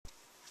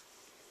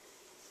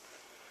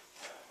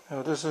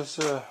Now this is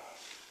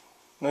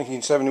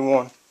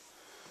 1971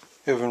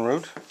 Hiven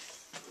route,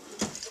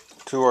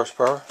 2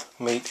 horsepower,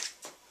 mate,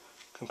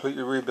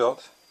 completely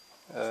rebuilt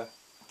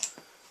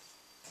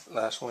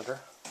last winter,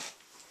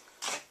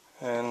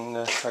 and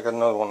I got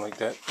another one like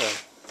that.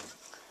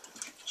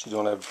 So you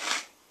don't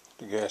have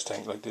the gas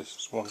tank like this.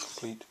 It's one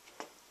complete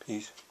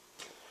piece,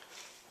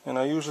 and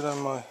I use it on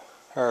my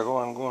Argo.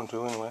 I'm going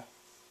to anyway.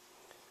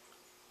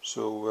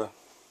 So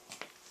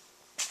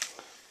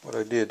what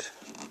I did,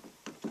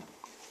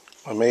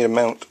 I made a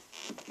mount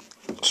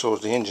so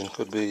the engine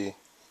could be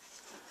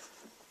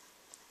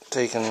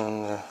taken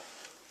and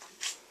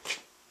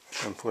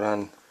put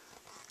on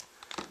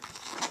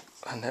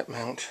that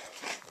mount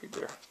right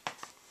there.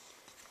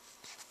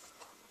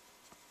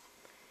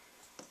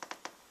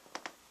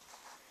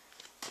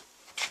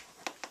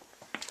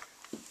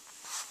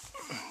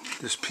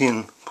 This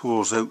pin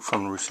pulls out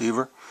from the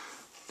receiver.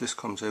 This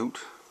comes out,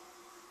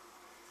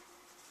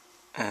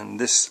 and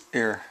this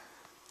air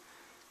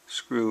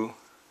screw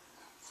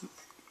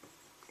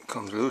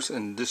comes loose,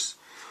 and this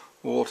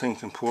whole thing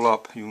can pull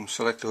up. You can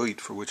select the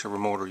height for whichever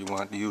motor you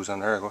want to use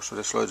on the Argo. So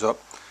this slides up,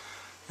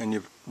 and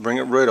you bring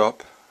it right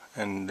up,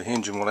 and the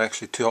engine will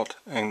actually tilt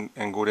and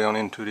go down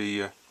into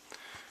the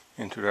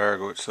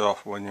Argo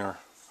itself when you're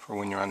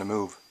on the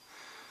move.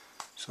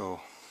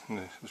 So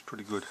it's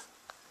pretty good,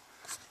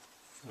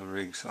 the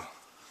rig. So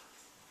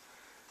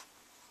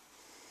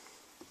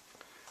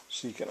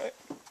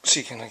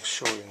can I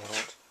show you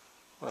now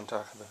what I'm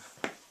talking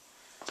about?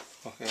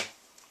 Okay,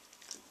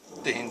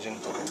 the engine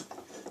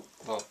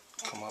will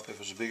come up if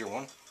it's a bigger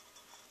one,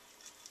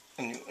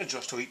 and you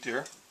adjust the height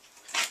there.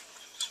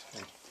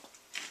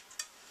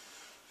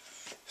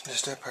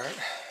 Just that part,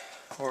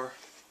 or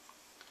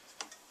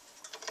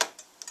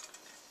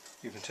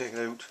you can take it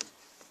out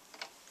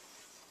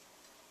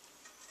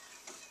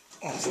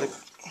and flip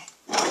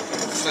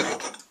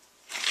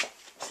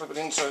it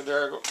inside the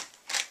Argo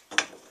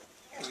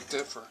like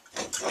that for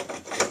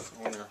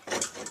when you're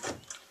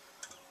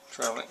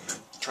traveling.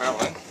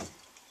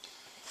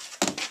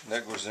 And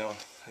that goes down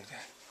like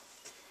that.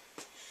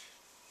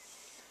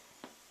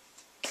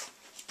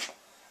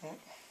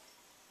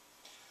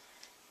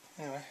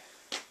 Anyway,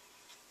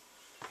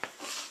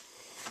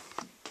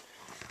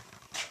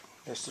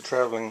 that's the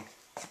traveling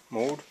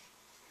mode.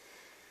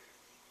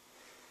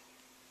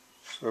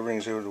 So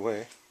everything's out of the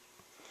way.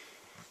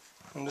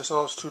 And this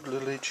all is to the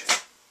little hitch.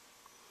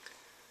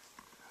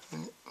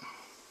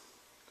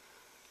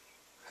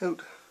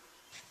 Out.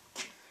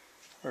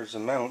 There's the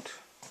mount.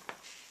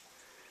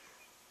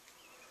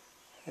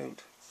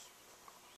 Out.